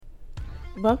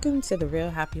Welcome to the Real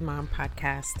Happy Mom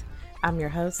podcast. I'm your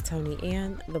host, Tony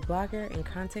Ann, the blogger and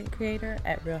content creator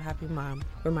at Real Happy Mom,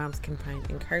 where moms can find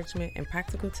encouragement and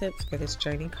practical tips for this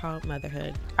journey called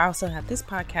motherhood. I also have this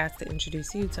podcast to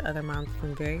introduce you to other moms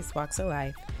from various walks of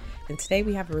life. And today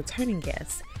we have a returning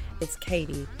guest. It's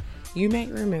Katie. You may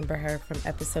remember her from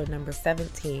episode number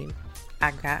 17.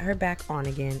 I got her back on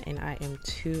again, and I am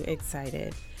too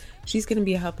excited. She's going to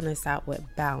be helping us out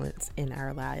with balance in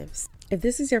our lives. If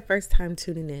this is your first time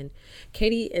tuning in,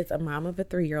 Katie is a mom of a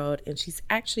 3-year-old, and she's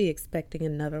actually expecting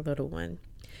another little one.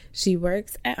 She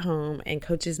works at home and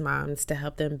coaches moms to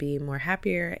help them be more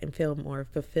happier and feel more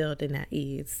fulfilled and at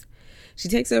ease. She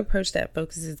takes an approach that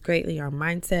focuses greatly on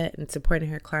mindset and supporting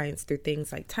her clients through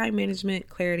things like time management,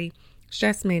 clarity,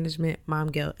 stress management, mom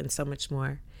guilt, and so much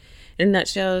more. In a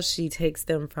nutshell, she takes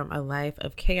them from a life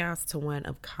of chaos to one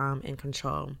of calm and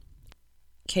control.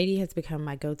 Katie has become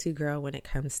my go-to girl when it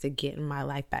comes to getting my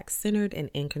life back centered and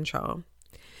in control.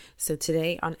 So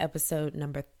today on episode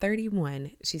number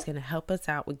 31, she's going to help us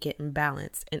out with getting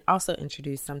balance and also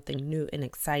introduce something new and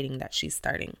exciting that she's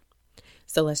starting.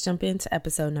 So let's jump into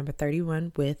episode number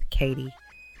 31 with Katie.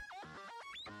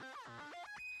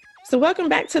 So welcome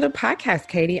back to the podcast,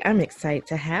 Katie. I'm excited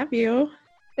to have you.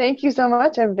 Thank you so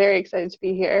much. I'm very excited to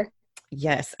be here.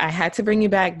 Yes, I had to bring you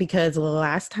back because the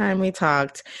last time we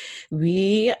talked,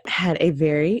 we had a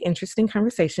very interesting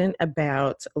conversation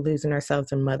about losing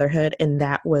ourselves in motherhood, and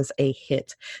that was a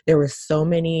hit. There were so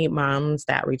many moms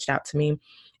that reached out to me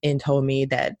and told me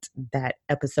that that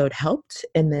episode helped,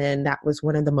 and then that was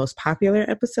one of the most popular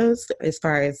episodes as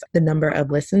far as the number of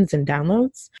listens and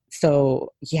downloads.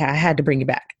 So yeah, I had to bring you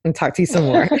back and talk to you some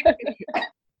more.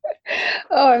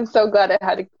 Oh, I'm so glad it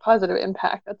had a positive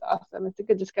impact. That's awesome. It's a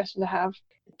good discussion to have.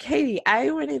 Katie, I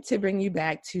wanted to bring you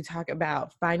back to talk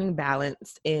about finding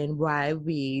balance and why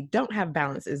we don't have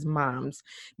balance as moms,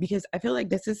 because I feel like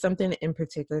this is something in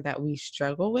particular that we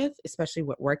struggle with, especially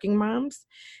with working moms,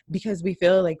 because we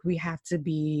feel like we have to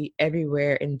be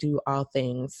everywhere and do all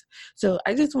things. So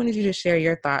I just wanted you to share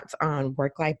your thoughts on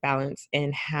work-life balance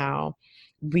and how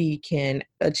we can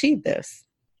achieve this.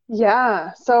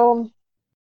 Yeah. So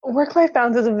work-life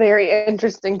balance is a very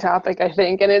interesting topic, I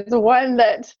think, and it's one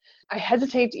that I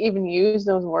hesitate to even use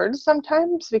those words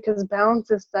sometimes because balance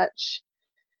is such,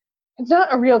 it's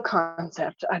not a real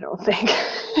concept, I don't think.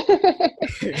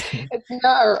 It's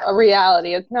not a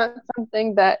reality. It's not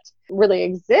something that really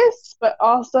exists, but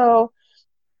also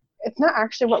it's not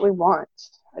actually what we want,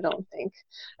 I don't think.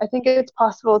 I think it's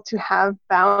possible to have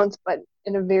balance, but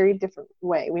in a very different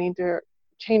way. We need to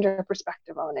change our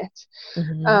perspective on it.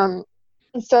 Mm-hmm.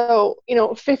 So,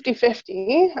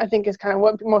 50-50, I think is kind of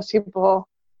what most people,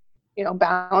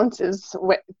 balance is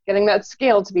getting that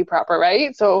scale to be proper,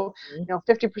 right? So,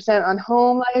 50% on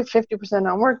home life, 50%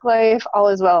 on work life, all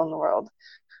is well in the world.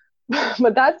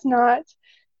 But that's not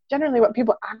generally what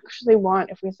people actually want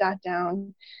if we sat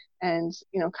down and,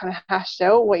 kind of hashed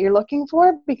out what you're looking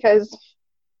for, because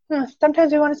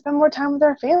sometimes we want to spend more time with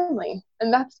our family,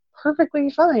 and that's perfectly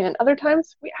fine. And other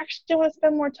times we actually want to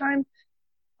spend more time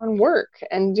on work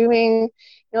and doing,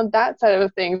 that side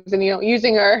of things, and,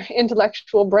 using our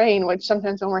intellectual brain, which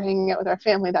sometimes when we're hanging out with our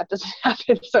family, that doesn't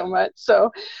happen so much.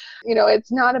 So,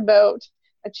 it's not about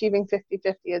achieving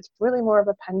 50-50. It's really more of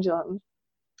a pendulum,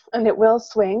 and it will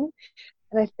swing.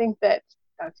 And I think that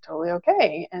that's totally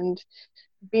okay. And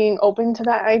being open to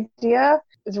that idea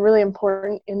is really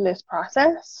important in this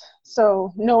process.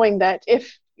 So knowing that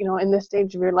if, in this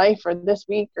stage of your life or this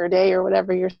week or day or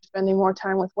whatever, you're spending more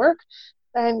time with work,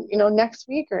 then, next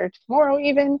week or tomorrow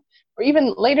even, or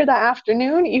even later that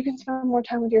afternoon, you can spend more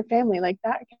time with your family. Like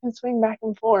that can swing back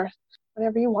and forth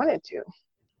whenever you want it to.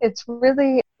 It's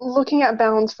really looking at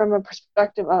balance from a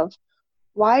perspective of,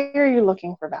 why are you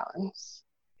looking for balance?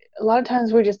 A lot of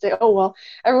times we just say, oh, well,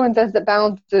 everyone says that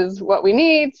balance is what we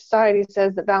need. Society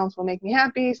says that balance will make me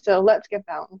happy, so let's get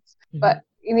balance. Mm-hmm. But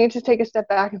you need to take a step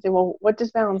back and say, well, what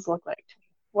does balance look like to me?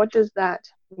 What does that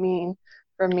mean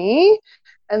for me?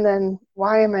 And then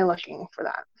why am I looking for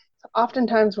that? So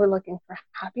oftentimes we're looking for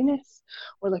happiness.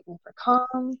 We're looking for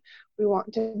calm. We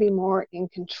want to be more in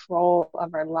control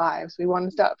of our lives. We want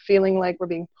to stop feeling like we're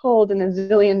being pulled in a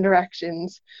zillion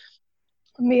directions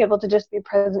and be able to just be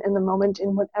present in the moment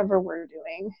in whatever we're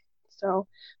doing. So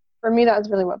for me, that's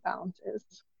really what balance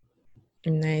is.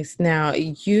 Nice. Now,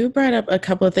 you brought up a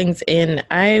couple of things, and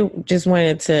I just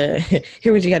wanted to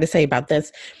hear what you got to say about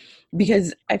this.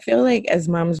 Because I feel like as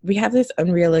moms, we have this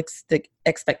unrealistic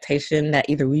expectation that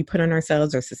either we put on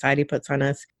ourselves or society puts on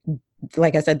us.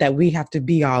 Like I said, that we have to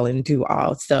be all and do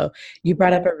all. So you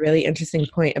brought up a really interesting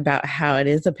point about how it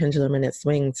is a pendulum and it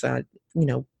swings on,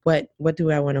 what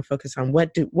do I want to focus on?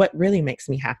 What really makes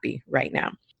me happy right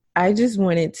now? I just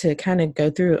wanted to kind of go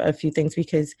through a few things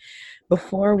because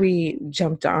before we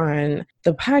jumped on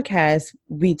the podcast,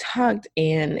 we talked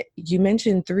and you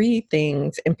mentioned three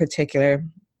things in particular.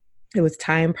 It was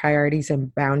time, priorities,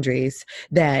 and boundaries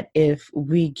that if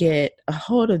we get a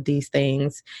hold of these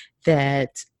things,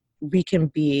 that we can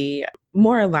be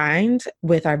more aligned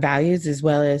with our values as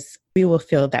well as we will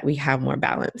feel that we have more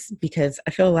balance. Because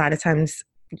I feel a lot of times,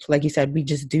 like you said, we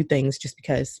just do things just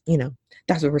because,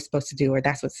 that's what we're supposed to do or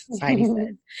that's what society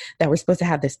says, that we're supposed to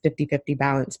have this 50-50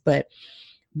 balance. But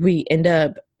we end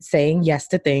up saying yes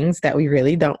to things that we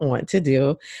really don't want to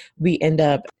do. We end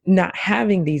up not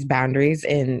having these boundaries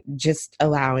and just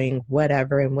allowing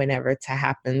whatever and whenever to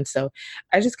happen. So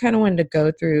I just kind of wanted to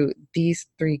go through these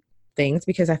three things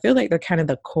because I feel like they're kind of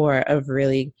the core of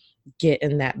really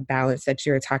getting that balance that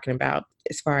you were talking about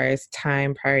as far as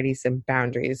time, priorities, and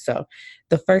boundaries. So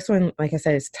the first one, like I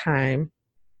said, is time.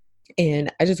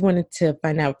 And I just wanted to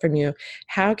find out from you,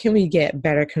 how can we get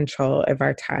better control of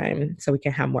our time so we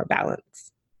can have more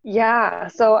balance? Yeah,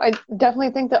 so I definitely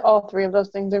think that all three of those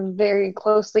things are very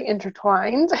closely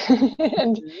intertwined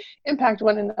and impact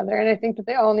one another. And I think that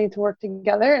they all need to work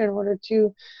together in order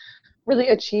to really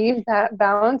achieve that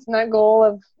balance and that goal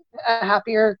of a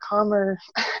happier, calmer,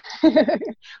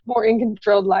 more in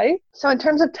controlled life. So in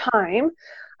terms of time,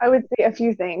 I would say a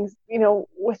few things.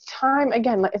 With time,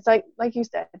 again, it's like you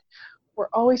said, we're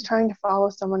always trying to follow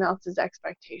someone else's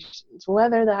expectations,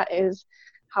 whether that is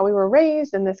how we were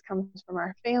raised, and this comes from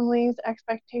our family's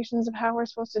expectations of how we're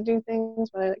supposed to do things,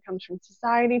 whether it comes from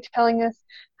society telling us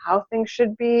how things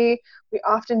should be. We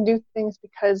often do things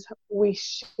because we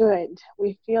should.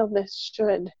 We feel this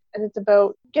should. And it's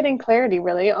about getting clarity,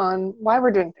 really, on why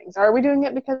we're doing things. Are we doing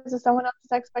it because of someone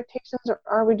else's expectations, or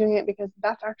are we doing it because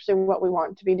that's actually what we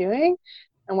want to be doing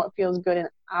and what feels good in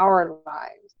our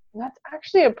lives? And that's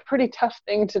actually a pretty tough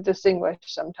thing to distinguish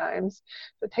sometimes.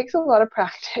 So it takes a lot of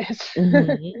practice.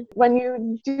 Mm-hmm. When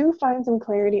you do find some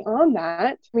clarity on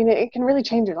that, it can really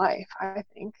change your life, I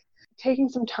think. Taking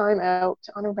some time out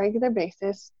on a regular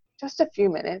basis, just a few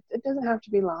minutes, it doesn't have to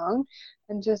be long,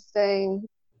 and just saying,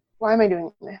 why am I doing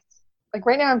this? Like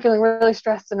right now I'm feeling really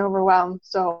stressed and overwhelmed.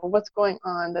 So what's going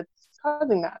on that's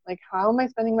causing that? Like, how am I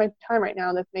spending my time right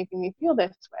now that's making me feel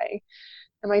this way?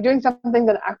 Am I doing something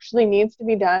that actually needs to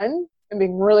be done? And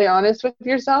being really honest with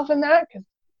yourself in that, because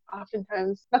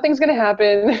oftentimes nothing's going to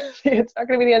happen. It's not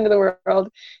going to be the end of the world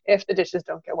if the dishes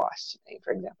don't get washed today,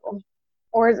 for example.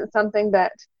 Or is it something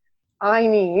that I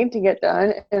need to get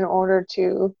done in order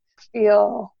to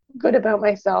feel good about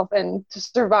myself and to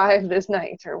survive this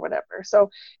night or whatever? So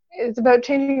it's about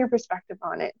changing your perspective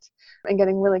on it and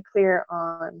getting really clear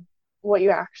on what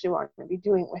you actually want to be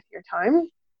doing with your time.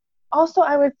 Also,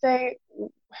 I would say,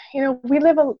 we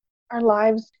live our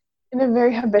lives in a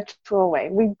very habitual way.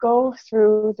 We go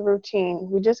through the routine.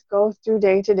 We just go through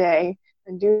day to day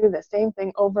and do the same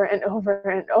thing over and over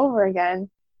and over again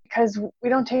because we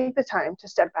don't take the time to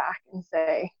step back and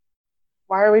say,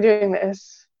 why are we doing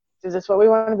this? Is this what we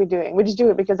want to be doing? We just do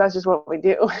it because that's just what we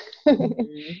do.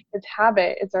 Mm-hmm. It's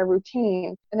habit. It's our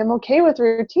routine. And I'm okay with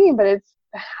routine, but it's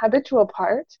the habitual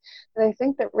part that I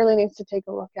think that really needs to take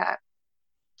a look at.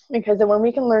 Because then when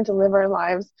we can learn to live our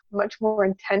lives much more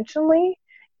intentionally,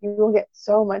 you will get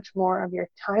so much more of your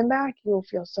time back. You will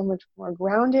feel so much more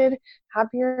grounded,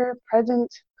 happier,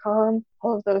 present, calm,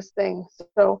 all of those things.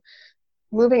 So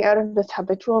moving out of this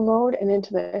habitual mode and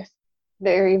into this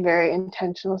very, very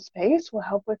intentional space will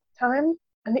help with time.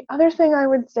 And the other thing I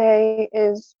would say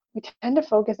is we tend to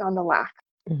focus on the lack.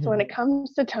 Mm-hmm. So when it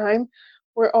comes to time,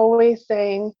 we're always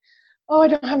saying, oh, I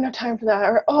don't have enough time for that,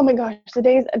 or oh my gosh, the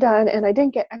day's done and I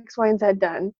didn't get X, Y, and Z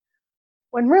done.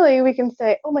 When really we can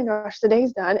say, oh my gosh, the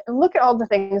day's done and look at all the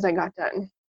things I got done.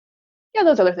 Yeah,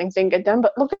 those other things didn't get done,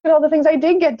 but look at all the things I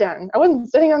did get done. I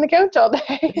wasn't sitting on the couch all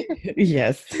day.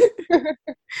 Yes.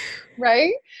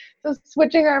 Right? So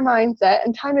switching our mindset,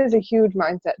 and time is a huge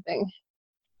mindset thing.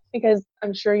 Because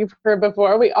I'm sure you've heard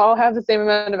before, we all have the same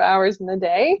amount of hours in the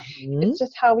day. Mm-hmm. It's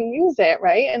just how we use it,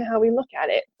 right? And how we look at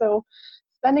it. So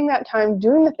spending that time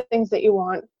doing the things that you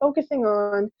want, focusing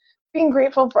on being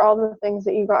grateful for all the things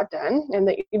that you got done and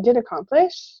that you did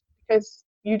accomplish, because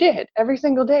you did. Every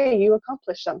single day you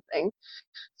accomplished something.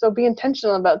 So be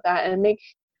intentional about that and make,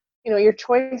 your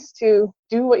choice to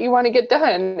do what you want to get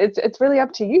done. It's really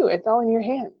up to you. It's all in your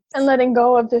hands. And letting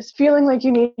go of this feeling like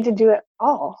you need to do it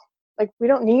all. Like, we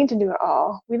don't need to do it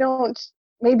all. We don't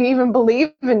maybe even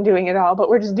believe in doing it all, but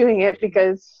we're just doing it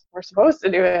because we're supposed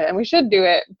to do it and we should do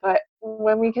it. But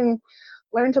when we can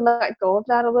learn to let go of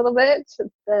that a little bit,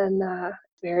 then it's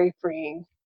very freeing.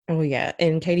 Oh, yeah.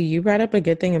 And Katie, you brought up a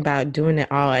good thing about doing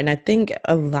it all. And I think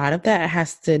a lot of that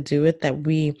has to do with that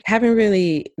we haven't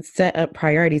really set up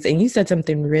priorities. And you said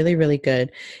something really, really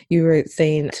good. You were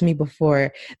saying to me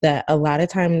before that a lot of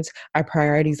times our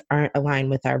priorities aren't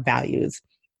aligned with our values.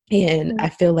 And I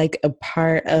feel like a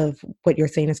part of what you're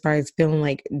saying as far as feeling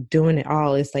like doing it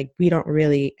all is like we don't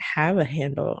really have a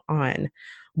handle on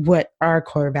what our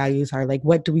core values are, like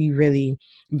what do we really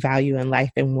value in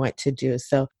life and want to do.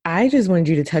 So I just wanted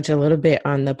you to touch a little bit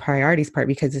on the priorities part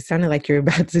because it sounded like you're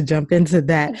about to jump into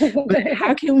that. But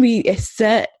how can we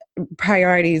set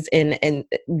priorities and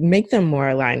make them more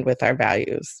aligned with our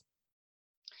values?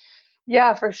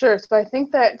 Yeah, for sure. So I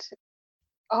think that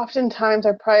oftentimes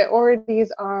our priorities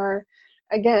are,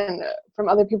 again, from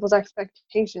other people's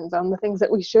expectations on the things that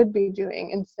we should be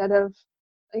doing instead of,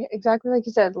 exactly like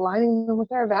you said, lining them with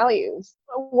our values.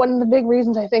 One of the big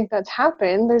reasons I think that's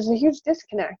happened, there's a huge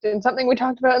disconnect. And something we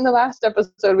talked about in the last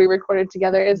episode we recorded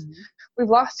together is we've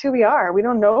lost who we are. We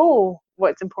don't know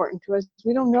what's important to us.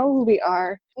 We don't know who we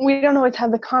are. We don't always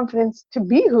have the confidence to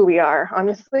be who we are,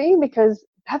 honestly, because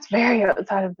that's very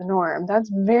outside of the norm. That's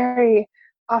very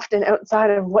often outside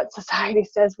of what society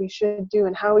says we should do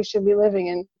and how we should be living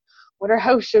and what our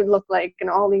house should look like and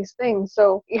all these things.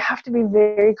 So you have to be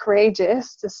very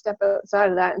courageous to step outside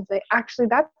of that and say, actually,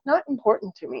 that's not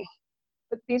important to me.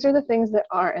 But these are the things that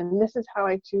are, and this is how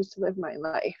I choose to live my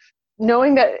life.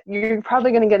 Knowing that you're probably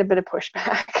going to get a bit of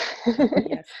pushback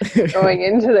going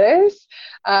into this,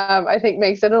 I think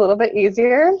makes it a little bit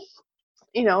easier.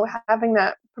 You know, having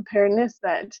that preparedness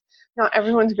that not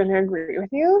everyone's going to agree with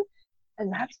you,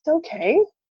 and that's okay.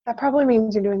 That probably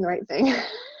means you're doing the right thing.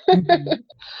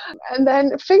 And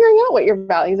then figuring out what your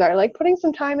values are, like putting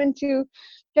some time into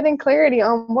getting clarity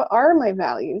on what are my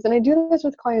values. And I do this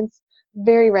with clients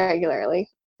very regularly.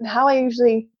 And how I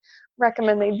usually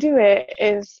recommend they do it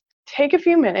is take a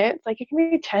few minutes, like it can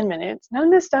be 10 minutes. None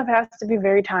of this stuff has to be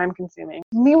very time consuming.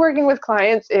 Me working with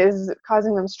clients is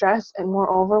causing them stress and more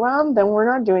overwhelm, then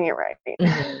we're not doing it right.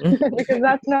 Because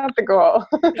that's not the goal.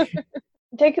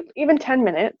 Take even 10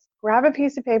 minutes, grab a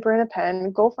piece of paper and a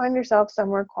pen, go find yourself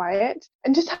somewhere quiet,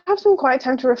 and just have some quiet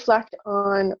time to reflect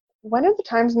on when are the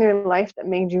times in your life that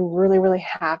made you really, really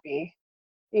happy.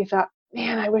 You thought,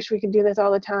 man, I wish we could do this all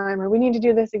the time, or we need to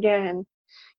do this again.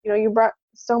 You know, you brought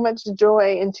so much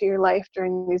joy into your life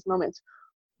during these moments.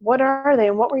 What are they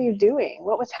and what were you doing?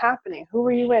 What was happening? Who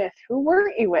were you with? Who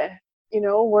weren't you with? You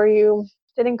know, were you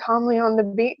sitting calmly on the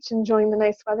beach enjoying the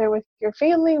nice weather with your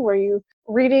family? Were you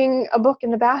reading a book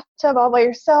in the bathtub all by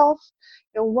yourself?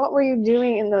 You know, what were you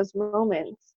doing in those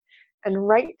moments? And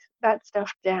write that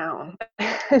stuff down.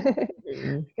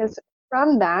 Because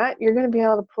from that, you're going to be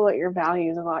able to pull out your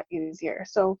values a lot easier.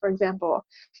 So, for example,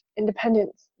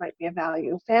 independence might be a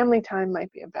value. Family time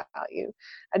might be a value.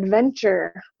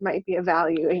 Adventure might be a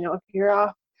value. You know, if you're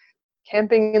off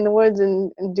camping in the woods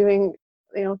and doing,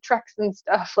 you know, treks and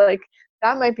stuff, like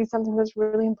that might be something that's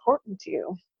really important to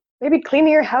you. Maybe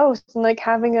cleaning your house and like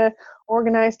having a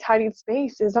organized, tidied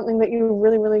space is something that you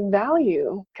really, really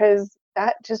value, because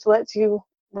that just lets you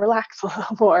relax a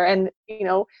little more. And, you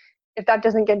know, if that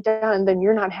doesn't get done, then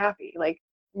you're not happy, like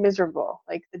miserable.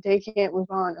 Like the day can't move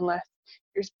on unless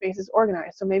your space is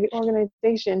organized. So maybe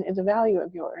organization is a value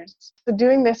of yours. So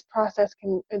doing this process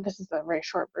this is a very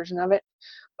short version of it,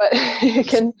 but it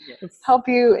can help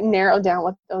you narrow down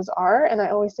what those are. And I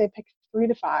always say pick 3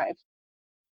 to 5.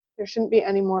 There shouldn't be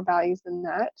any more values than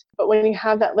that. But when you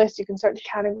have that list, you can start to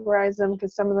categorize them,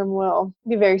 because some of them will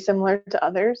be very similar to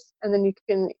others. And then you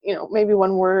can, you know, maybe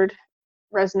one word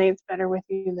resonates better with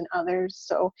you than others.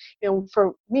 So, you know,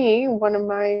 for me, one of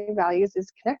my values is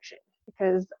connection,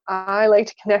 because I like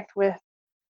to connect with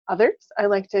others. I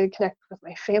like to connect with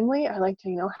my family. I like to,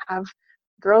 you know, have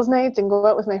girls' nights and go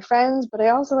out with my friends, but I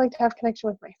also like to have connection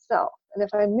with myself. And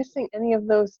if I'm missing any of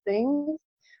those things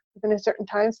within a certain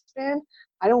time span,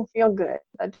 I don't feel good.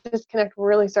 That disconnect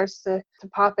really starts to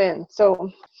pop in.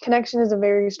 So connection is a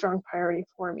very strong priority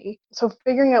for me. So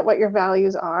figuring out what your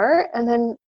values are, and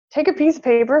then take a piece of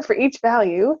paper for each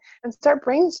value and start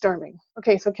brainstorming.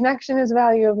 Okay, so connection is a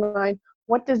value of mine.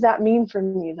 What does that mean for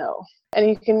me though? And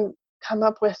you can come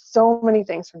up with so many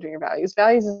things from doing your values.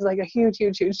 Values is like a huge,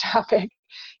 huge, huge topic.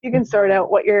 You can sort out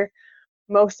what your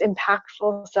most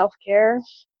impactful self-care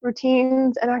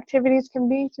routines and activities can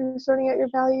be through sorting out your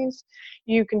values.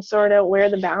 You can sort out where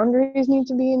the boundaries need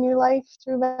to be in your life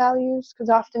through values, because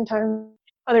oftentimes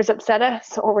others upset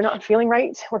us, or we're not feeling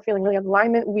right, we're feeling really out of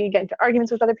alignment, we get into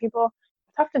arguments with other people.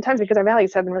 It's oftentimes because our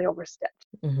values have been really overstepped,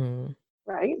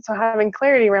 right? So having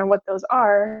clarity around what those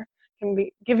are can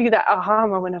give you that aha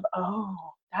moment of, oh,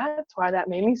 that's why that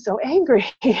made me so angry.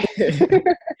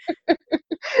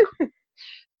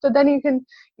 So then you can,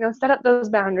 set up those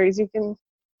boundaries. You can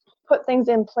put things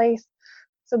in place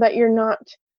so that you're not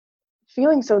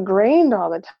feeling so drained all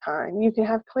the time. You can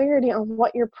have clarity on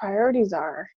what your priorities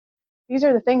are. These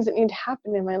are the things that need to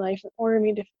happen in my life in order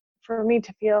for me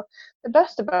to feel the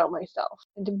best about myself,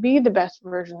 and to be the best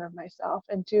version of myself,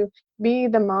 and to be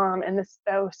the mom and the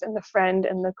spouse and the friend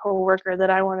and the coworker that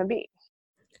I want to be.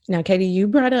 Now, Katie, you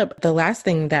brought up the last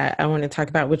thing that I want to talk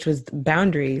about, which was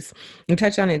boundaries. You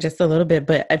touched on it just a little bit,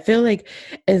 but I feel like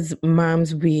as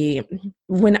moms,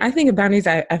 when I think of boundaries,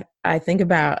 I think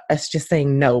about us just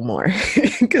saying no more,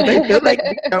 because I feel like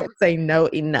we don't say no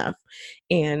enough.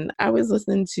 And I was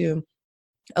listening to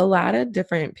a lot of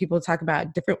different people talk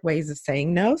about different ways of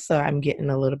saying no. So I'm getting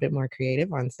a little bit more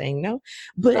creative on saying no.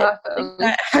 But I think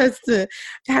that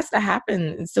has to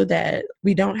happen so that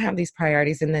we don't have these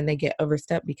priorities and then they get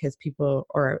overstepped because people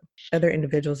or other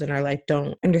individuals in our life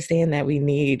don't understand that we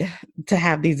need to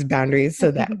have these boundaries so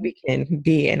that we can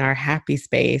be in our happy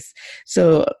space.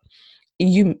 So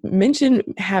you mentioned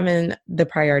having the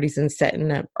priorities and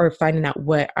setting up or finding out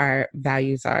what our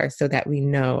values are so that we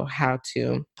know how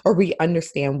to, or we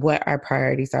understand what our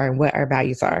priorities are and what our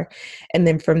values are. And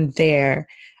then from there,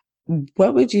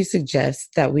 what would you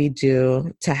suggest that we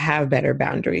do to have better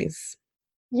boundaries?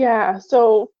 Yeah,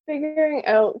 so figuring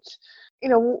out,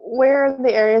 where are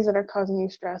the areas that are causing you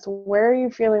stress? Where are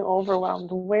you feeling overwhelmed?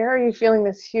 Where are you feeling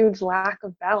this huge lack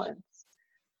of balance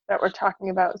that we're talking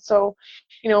about? So,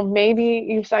 maybe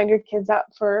you signed your kids up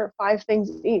for 5 things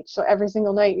each. So every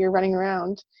single night you're running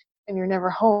around and you're never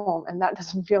home, and that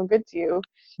doesn't feel good to you.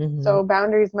 So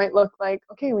boundaries might look like,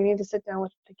 okay, we need to sit down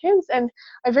with the kids. And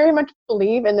I very much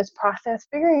believe in this process,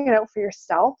 figuring it out for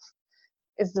yourself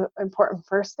is the important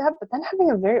first step, but then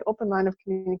having a very open line of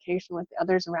communication with the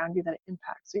others around you that it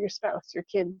impacts. So your spouse, your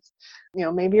kids,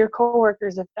 maybe your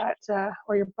coworkers, if that's,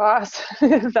 or your boss,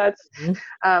 if that's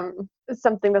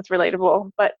something that's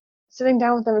relatable. But sitting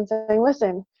down with them and saying,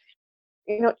 listen,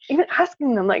 even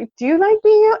asking them, like, do you like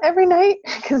being out every night?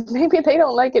 Because maybe they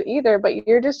don't like it either, but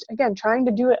you're just, again, trying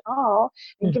to do it all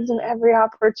and give them every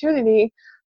opportunity,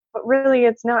 but really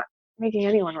it's not making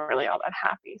anyone really all that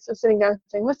happy. So sitting down and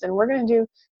saying, listen, we're going to do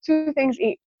 2 things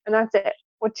each, and that's it.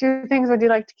 What 2 things would you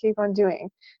like to keep on doing?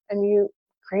 And you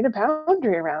create a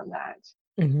boundary around that.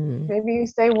 Maybe you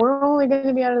say, we're only going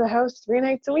to be out of the house 3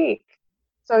 nights a week.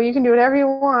 So you can do whatever you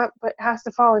want, but it has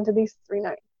to fall into these 3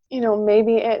 nights.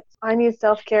 Maybe it's, I need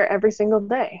self-care every single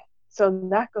day. So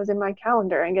that goes in my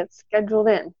calendar and gets scheduled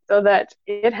in so that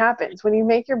it happens. When you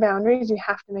make your boundaries, you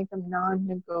have to make them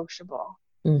non-negotiable.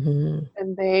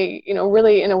 And they,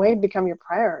 really, in a way, become your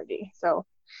priority. So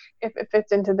if it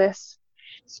fits into this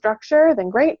structure, then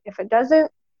great. If it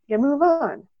doesn't, you move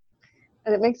on.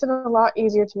 And it makes it a lot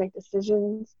easier to make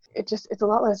decisions. It's a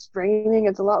lot less draining.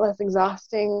 It's a lot less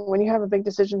exhausting. When you have a big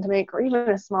decision to make, or even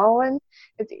a small one,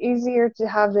 it's easier to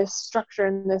have this structure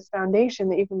and this foundation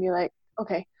that you can be like,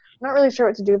 okay, I'm not really sure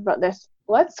what to do about this.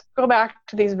 Let's go back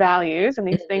to these values and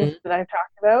these things that I've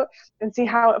talked about and see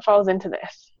how it falls into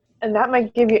this. And that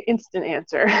might give you an instant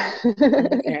answer.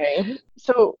 Okay.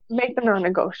 So make them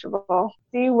non-negotiable.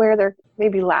 See where they're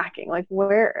maybe lacking. Like,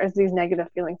 where is these negative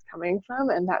feelings coming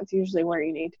from? And that's usually where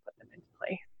you need to put them into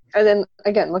play. And then,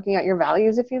 again, looking at your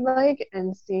values, if you like,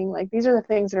 and seeing, like, these are the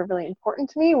things that are really important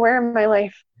to me. Where in my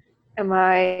life am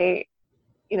I,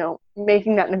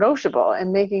 making that negotiable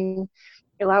and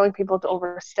allowing people to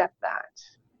overstep that?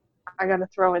 I got to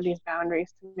throw in these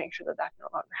boundaries to make sure that no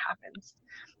longer happens.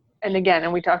 And again,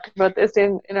 and we talked about this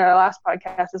in our last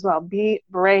podcast as well, be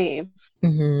brave.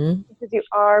 Because you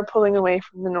are pulling away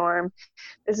from the norm.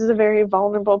 This is a very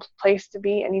vulnerable place to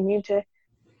be, and you need to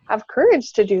have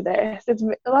courage to do this.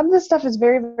 A lot of this stuff is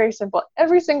very, very simple.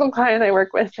 Every single client I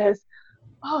work with says,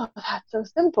 oh, that's so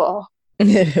simple. And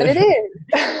it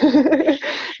is.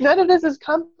 None of this is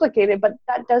complicated, but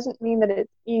that doesn't mean that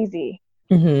it's easy.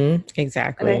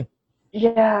 Exactly.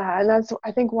 And that's,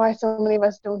 I think, why so many of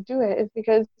us don't do it, is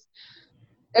because,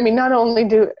 not only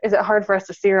is it hard for us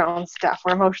to see our own stuff,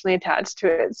 we're emotionally attached to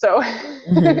it. So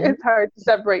it's hard to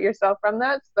separate yourself from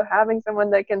that. So having someone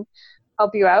that can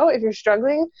help you out if you're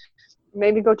struggling,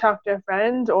 maybe go talk to a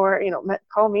friend or,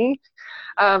 call me.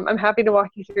 I'm happy to walk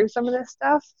you through some of this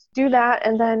stuff. Do that,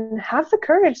 and then have the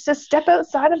courage to step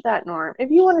outside of that norm. If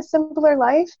you want a simpler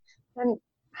life, then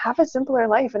have a simpler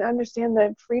life and understand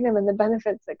the freedom and the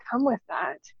benefits that come with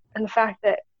that. And the fact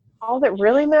that all that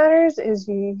really matters is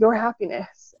your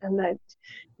happiness, and that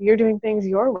you're doing things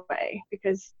your way,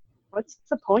 because what's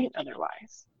the point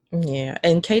otherwise? Yeah.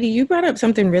 And Katie, you brought up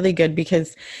something really good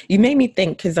because you made me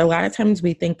think, because a lot of times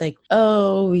we think like,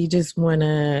 oh, we just want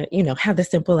to, have the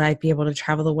simple life, be able to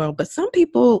travel the world. But some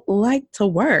people like to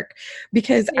work,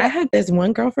 because I had this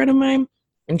one girlfriend of mine,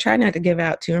 and try not to give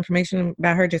out too information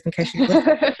about her just in case she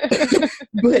listens.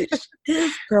 But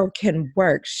this girl can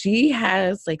work. She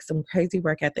has like some crazy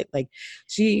work ethic. Like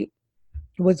she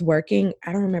was working,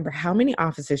 I don't remember how many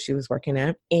offices she was working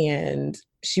at, and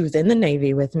she was in the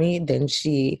Navy with me. Then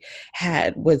she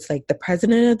was like the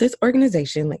president of this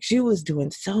organization. Like she was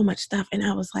doing so much stuff. And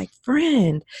I was like,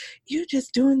 friend, you're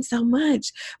just doing so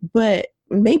much. But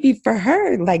maybe for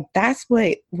her, like that's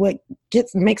what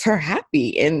makes her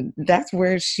happy. And that's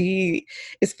where she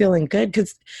is feeling good.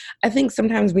 Because I think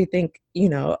sometimes we think,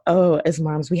 oh, as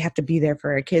moms, we have to be there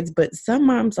for our kids. But some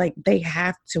moms, like they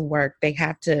have to work. They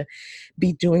have to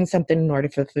be doing something in order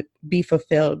to be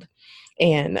fulfilled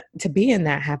and to be in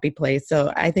that happy place.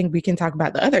 So I think we can talk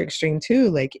about the other extreme too,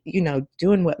 like,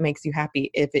 doing what makes you happy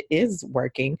if it is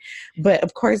working. But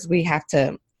of course we have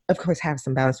to, have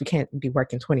some balance. We can't be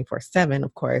working 24/7,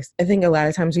 of course. I think a lot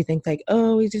of times we think like,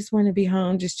 oh, we just want to be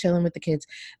home, just chilling with the kids.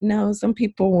 No, some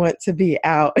people want to be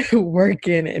out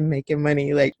working and making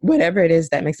money, like whatever it is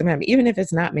that makes them happy, even if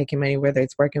it's not making money, whether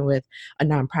it's working with a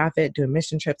nonprofit, doing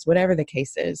mission trips, whatever the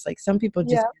case is. Like some people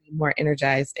just get more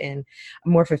energized and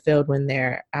more fulfilled when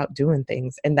they're out doing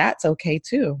things. And that's okay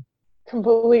too.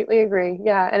 Completely agree.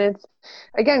 Yeah. And it's,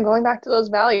 again, going back to those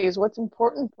values, what's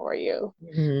important for you?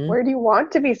 Mm-hmm. Where do you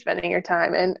want to be spending your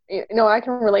time? And, I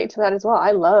can relate to that as well.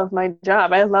 I love my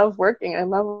job. I love working. I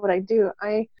love what I do.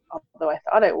 Although I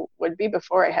thought I would be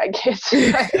before I had kids,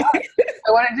 I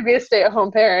wanted to be a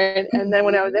stay-at-home parent. And then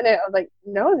when I was in it, I was like,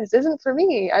 no, this isn't for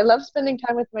me. I love spending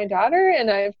time with my daughter, and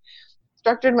I've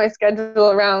structured my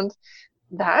schedule around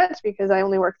that because I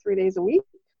only work 3 days a week.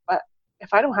 But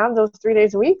if I don't have those 3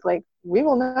 days a week, like, we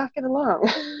will not get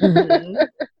along. Mm-hmm.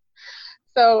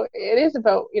 So it is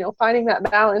about, finding that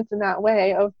balance in that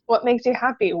way of what makes you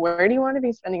happy. Where do you want to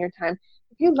be spending your time?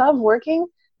 If you love working,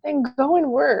 then go and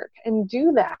work and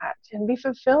do that and be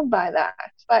fulfilled by that.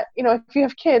 But, if you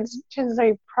have kids, chances are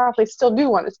you probably still do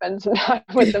want to spend some time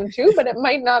with them too, but it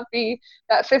might not be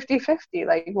that 50-50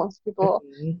 like most people,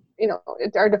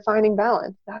 are defining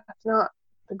balance. That's not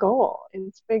the goal.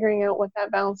 It's figuring out what that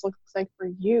balance looks like for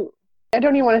you. I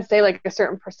don't even want to say like a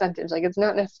certain percentage. Like it's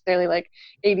not necessarily like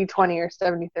 80-20 or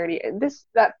 70-30.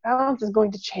 That balance is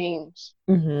going to change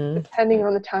depending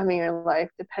on the time of your life.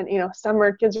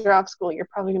 Summer kids are off school. You're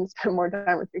probably going to spend more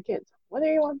time with your kids,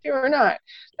 whether you want to or not.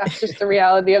 That's just the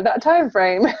reality of that time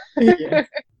frame. Yeah.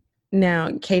 Now,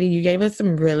 Katie, you gave us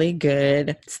some really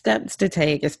good steps to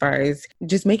take as far as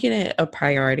just making it a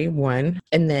priority, one,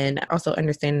 and then also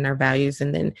understanding our values,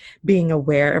 and then being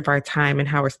aware of our time and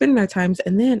how we're spending our times,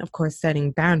 and then, of course,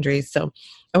 setting boundaries. So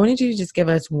I wanted you to just give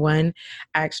us one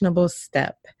actionable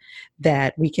step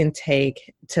that we can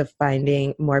take to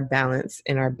finding more balance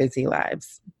in our busy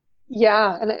lives.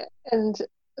 Yeah. And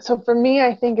so for me,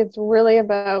 I think it's really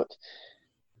about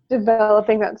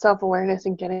developing that self-awareness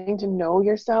and getting to know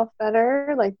yourself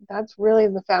better. Like that's really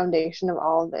the foundation of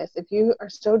all of this. If you are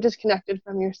so disconnected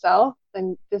from yourself,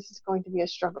 then this is going to be a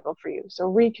struggle for you. So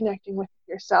reconnecting with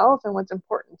yourself and what's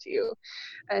important to you.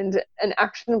 And an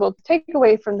actionable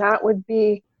takeaway from that would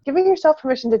be giving yourself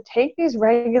permission to take these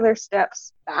regular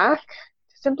steps back,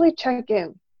 to simply check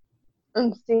in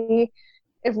and see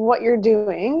if what you're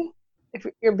doing, if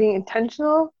you're being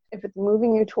intentional, if it's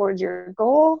moving you towards your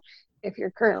goal, if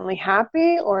you're currently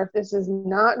happy, or if this is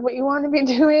not what you want to be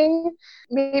doing.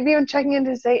 Maybe even checking in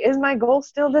to say, is my goal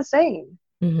still the same?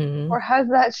 Or has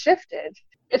that shifted?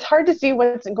 It's hard to see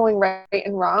what's going right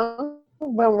and wrong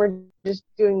when we're just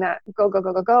doing that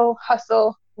go,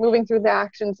 hustle, moving through the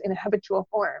actions in a habitual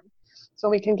form. So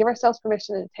we can give ourselves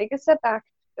permission to take a step back,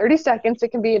 30 seconds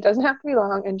it doesn't have to be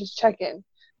long, and just check in.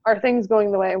 Are things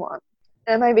going the way I want?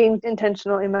 Am I being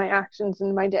intentional in my actions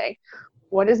in my day?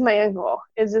 What is my end goal?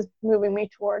 Is this moving me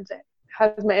towards it?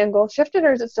 Has my end goal shifted,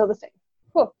 or is it still the same?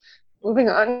 Cool. Moving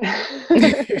on.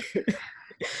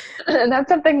 And that's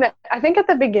something that I think at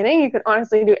the beginning you can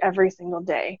honestly do every single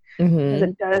day, because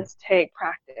it does take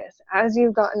practice. As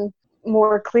you've gotten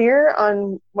more clear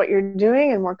on what you're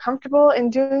doing and more comfortable in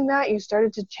doing that, you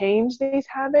started to change these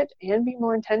habits and be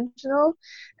more intentional.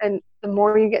 And the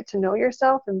more you get to know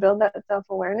yourself and build that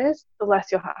self-awareness, the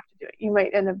less you'll have to do it. You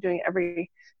might end up doing it every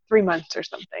 3 months or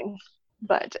something,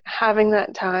 but having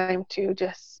that time to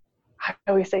just, I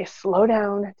always say, slow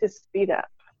down to speed up.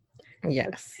 Yes.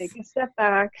 Let's take a step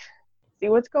back, see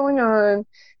what's going on,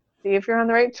 see if you're on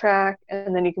the right track,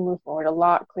 and then you can move forward a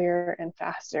lot clearer and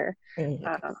faster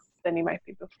than you might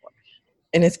be before.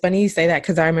 And it's funny you say that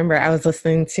because I remember I was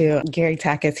listening to Gary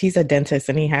Tackett. He's a dentist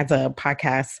and he has a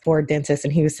podcast for dentists.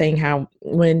 And he was saying how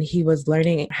when he was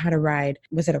learning how to ride,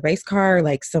 was it a race car or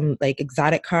like some like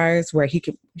exotic cars where he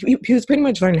was pretty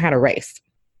much learning how to race.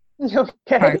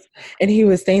 Okay. And he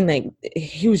was saying like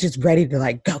he was just ready to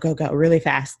like go really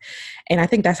fast, and I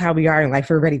think that's how we are in life.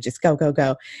 We're ready to just go.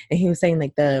 And he was saying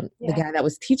like the guy that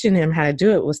was teaching him how to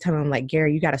do it was telling him like,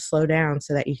 Gary, you got to slow down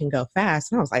so that you can go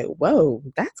fast. And I was like, whoa,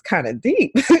 that's kind of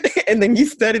deep. And then you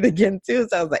studied again too,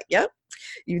 so I was like, yep,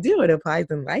 you do. It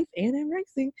applies in life and in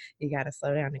racing. You got to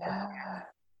slow down.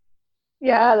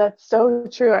 Yeah, that's so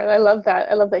true. I love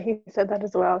that. I love that he said that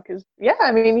as well. Because, yeah,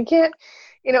 I mean, you can't,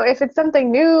 if it's something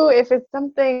new, if it's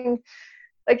something,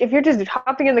 like if you're just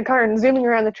hopping in the car and zooming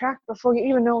around the track before you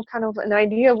even know kind of an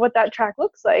idea of what that track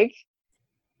looks like,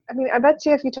 I mean, I bet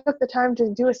you if you took the time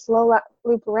to do a slow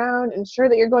loop around, ensure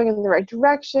that you're going in the right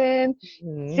direction,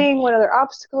 seeing what other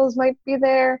obstacles might be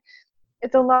there,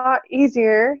 it's a lot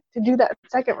easier to do that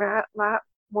second lap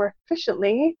more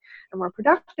efficiently and more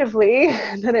productively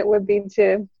than it would be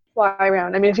to fly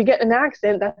around. I mean, if you get in an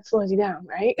accident, that slows you down,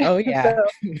 right? Oh, yeah.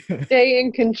 So stay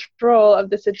in control of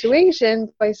the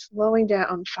situation by slowing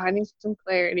down, finding some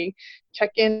clarity,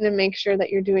 check in and make sure that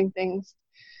you're doing things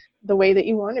the way that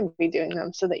you want to be doing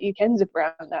them so that you can zip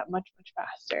around that much, much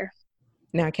faster.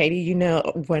 Now, Katie,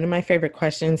 one of my favorite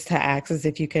questions to ask is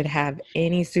if you could have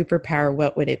any superpower,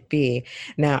 what would it be?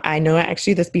 Now, I know I asked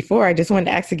you this before. I just wanted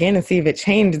to ask again and see if it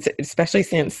changed, especially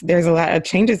since there's a lot of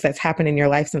changes that's happened in your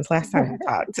life since last time we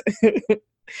talked.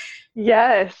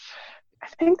 Yes. I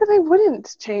think that I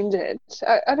wouldn't change it.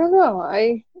 I don't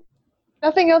know.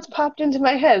 Nothing else popped into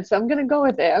my head, so I'm going to go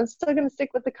with it. I'm still going to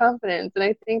stick with the confidence. And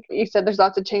I think you said there's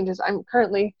lots of changes. I'm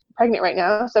currently pregnant right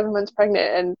now, 7 months pregnant.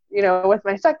 And, with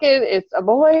my second, it's a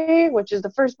boy, which is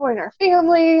the first boy in our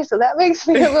family. So that makes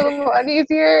me a little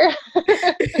uneasier.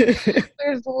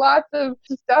 There's lots of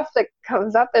stuff that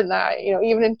comes up in that,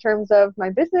 even in terms of my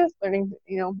business, learning,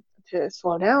 to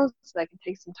slow down so that I can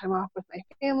take some time off with my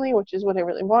family, which is what I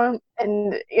really want.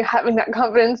 And having that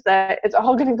confidence that it's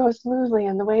all going to go smoothly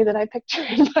in the way that I picture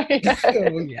in my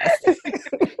head. Oh, yes.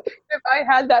 If I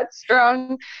had that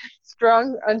strong,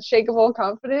 unshakable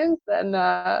confidence, then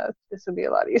this would be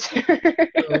a lot easier.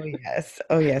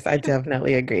 Oh, yes. I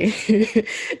definitely agree.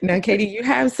 Now, Katie, you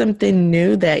have something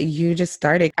new that you just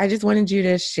started. I just wanted you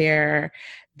to share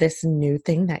this new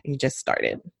thing that you just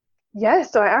started.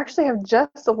 Yes, so I actually have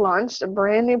just launched a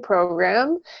brand new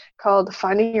program called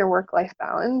Finding Your Work-Life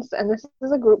Balance, and this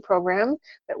is a group program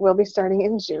that will be starting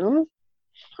in June.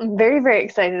 I'm very, very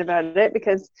excited about it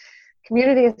because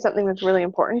community is something that's really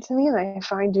important to me, and I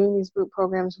find doing these group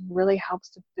programs really helps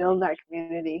to build that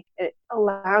community. It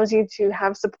allows you to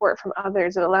have support from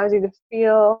others. It allows you to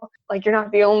feel like you're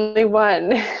not the only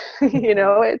one.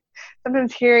 It's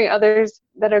sometimes hearing others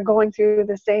that are going through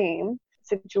the same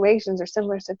situations or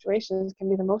similar situations can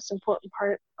be the most important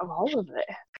part of all of it.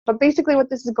 But basically what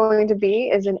this is going to be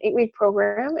is an 8-week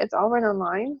program. It's all run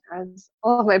online, as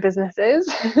all of my business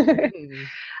is.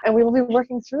 And we will be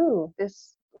working through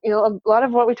this, a lot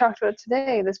of what we talked about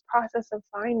today, this process of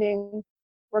finding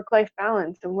work-life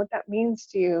balance and what that means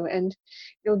to you, and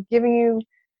giving you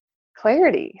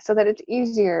clarity so that it's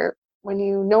easier when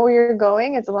you know where you're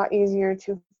going. It's a lot easier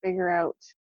to figure out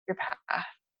your path.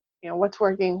 What's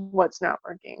working, what's not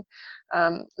working.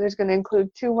 There's going to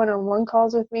include 2 one-on-one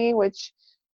calls with me, which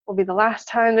will be the last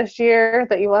time this year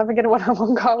that you'll ever get a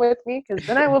one-on-one call with me, because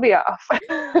then I will be off.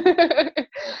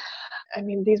 I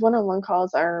mean, these one-on-one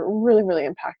calls are really, really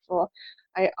impactful.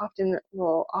 I often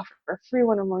will offer free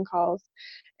one-on-one calls,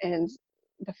 and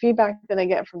the feedback that I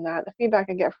get from that, the feedback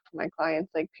I get from my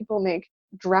clients, like people make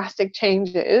drastic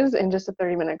changes in just a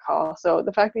 30-minute call. So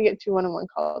the fact that you get 2 one-on-one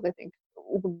calls, I think,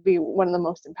 would be one of the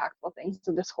most impactful things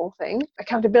to this whole thing.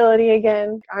 Accountability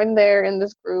again. I'm there in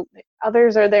this group.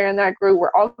 Others are there in that group.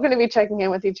 We're all going to be checking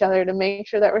in with each other to make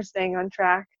sure that we're staying on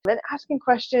track and asking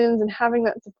questions and having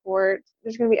that support.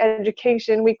 There's going to be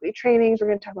education, weekly trainings. We're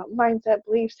going to talk about mindset,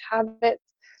 beliefs, habits,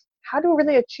 how to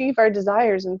really achieve our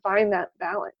desires and find that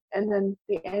balance. And then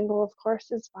the angle, of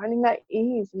course, is finding that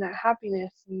ease and that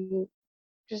happiness and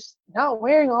just not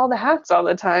wearing all the hats all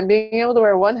the time, being able to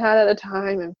wear one hat at a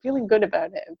time and feeling good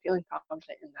about it and feeling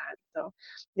confident in that. So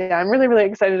yeah, I'm really, really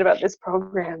excited about this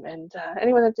program, and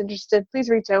anyone that's interested, please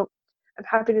reach out. I'm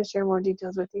happy to share more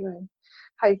details with you and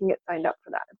how you can get signed up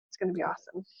for that. It's going to be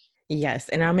awesome. Yes,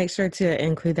 and I'll make sure to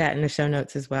include that in the show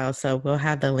notes as well. So we'll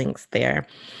have the links there.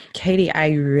 Katie,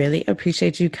 I really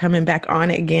appreciate you coming back on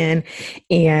again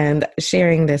and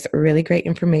sharing this really great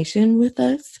information with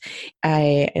us.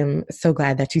 I am so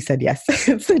glad that you said yes.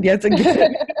 Said yes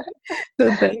again.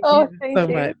 So thank you so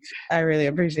much. I really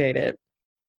appreciate it.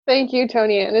 Thank you,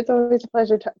 Tony. And it's always a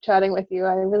pleasure chatting with you.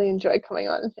 I really enjoy coming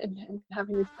on and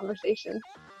having these conversations.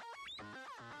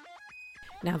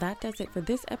 Now that does it for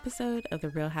this episode of the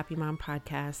Real Happy Mom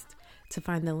podcast. To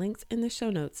find the links in the show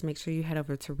notes, make sure you head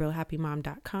over to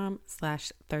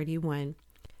realhappymom.com/31.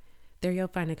 There you'll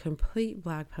find a complete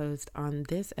blog post on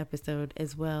this episode,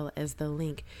 as well as the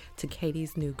link to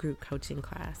Katie's new group coaching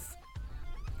class.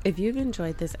 If you've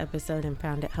enjoyed this episode and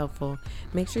found it helpful,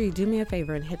 make sure you do me a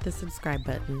favor and hit the subscribe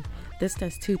button. This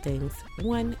does two things.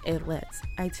 One, it lets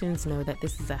iTunes know that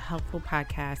this is a helpful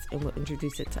podcast and will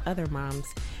introduce it to other moms.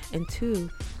 And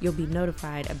two, you'll be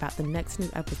notified about the next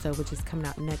new episode, which is coming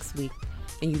out next week.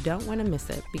 And you don't want to miss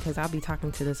it, because I'll be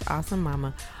talking to this awesome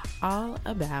mama all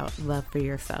about love for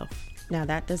yourself. Now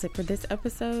that does it for this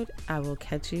episode. I will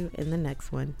catch you in the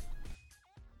next one.